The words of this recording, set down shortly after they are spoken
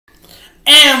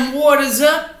And what is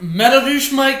up? Metal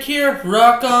Douche Mike here.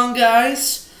 Rock on,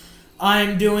 guys.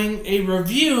 I'm doing a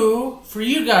review for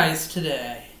you guys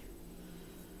today.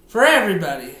 For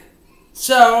everybody.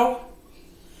 So,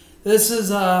 this is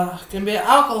going to be an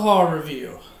alcohol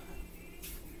review.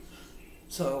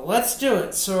 So, let's do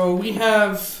it. So, we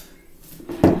have...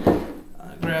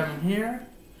 grab them here.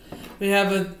 We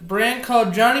have a brand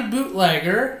called Johnny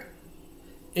Bootlegger.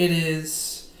 It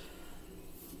is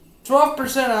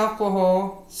 12%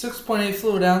 alcohol, 6.8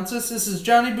 fluid ounces. This is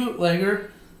Johnny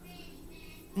Bootlegger.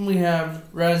 We have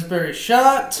raspberry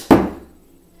shot,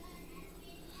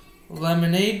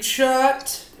 lemonade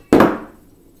shot,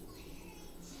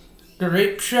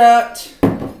 grape shot,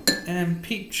 and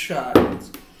peach shot.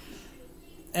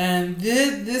 And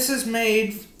this is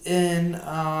made in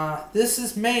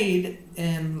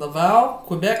Laval,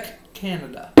 Quebec,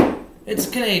 Canada. It's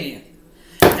Canadian.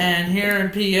 And here in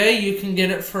PA, you can get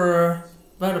it for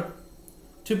about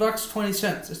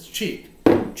 $2.20. It's cheap.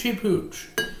 Cheap hooch.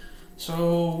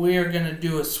 So we are going to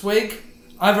do a swig.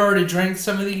 I've already drank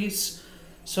some of these.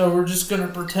 So we're just going to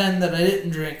pretend that I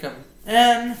didn't drink them.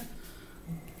 And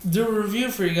do a review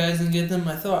for you guys and give them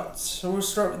my thoughts. So we'll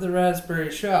start with the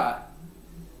raspberry shot.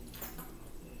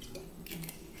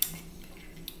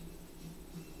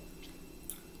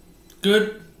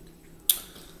 Good.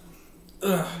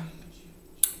 Ugh.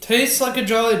 Tastes like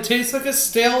a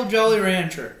stale Jolly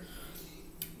Rancher.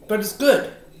 But it's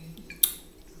good.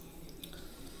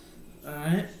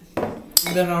 Alright.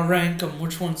 Then I'll rank them.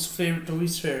 Which one's favorite to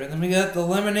least favorite. Then we got the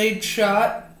lemonade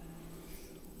shot.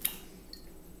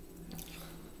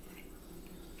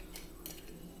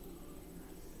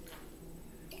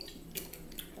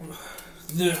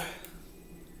 Ugh.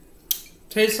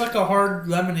 Tastes like a hard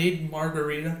lemonade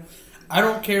margarita. I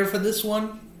don't care for this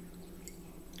one.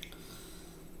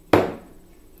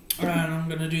 Alright, I'm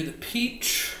going to do the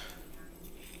peach.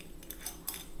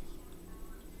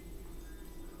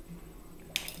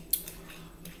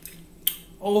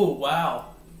 Oh,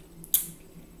 wow.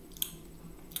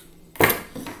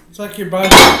 It's like you're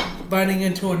biting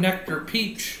into a nectar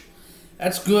peach.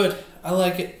 That's good. I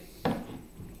like it.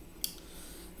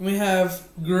 We have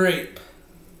grape.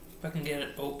 If I can get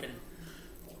it open.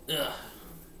 Ugh.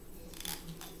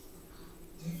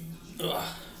 Ugh.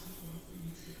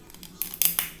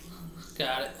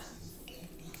 Got it.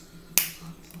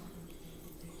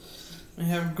 We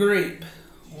have grape.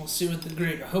 We'll see what the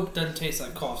grape. I hope it doesn't taste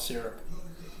like cough syrup.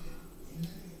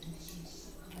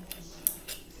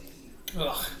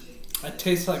 Ugh. It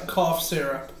tastes like cough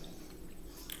syrup.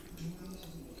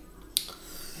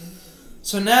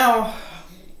 So now,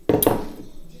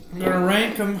 I'm going to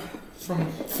rank them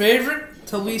from favorite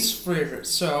to least favorite.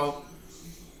 So,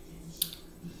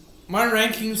 my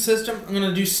ranking system, I'm going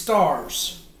to do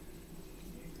stars.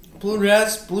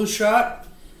 Blue shot,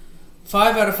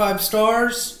 5 out of 5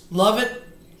 stars. Love it.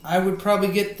 I would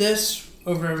probably get this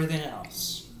over everything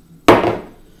else.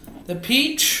 The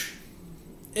peach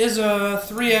is a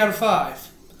 3 out of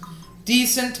 5.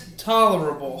 Decent,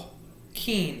 tolerable,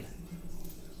 keen.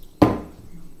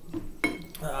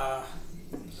 The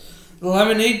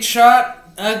lemonade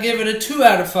shot, I'll give it a 2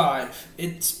 out of 5.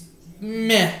 It's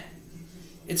meh.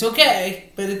 It's okay,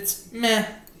 but it's meh.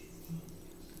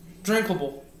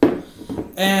 Drinkable.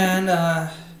 And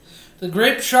the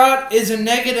grape shot is a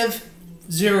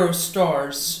 -0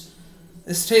 stars.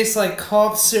 This tastes like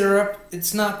cough syrup.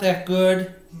 It's not that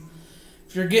good.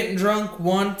 If you're getting drunk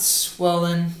once, well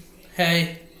then,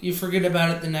 hey, you forget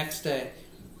about it the next day.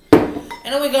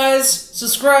 Anyway, guys,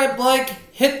 subscribe,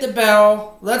 like, hit the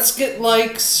bell. Let's get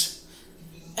likes.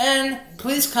 And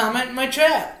please comment in my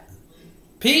chat.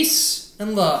 Peace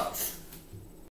and love.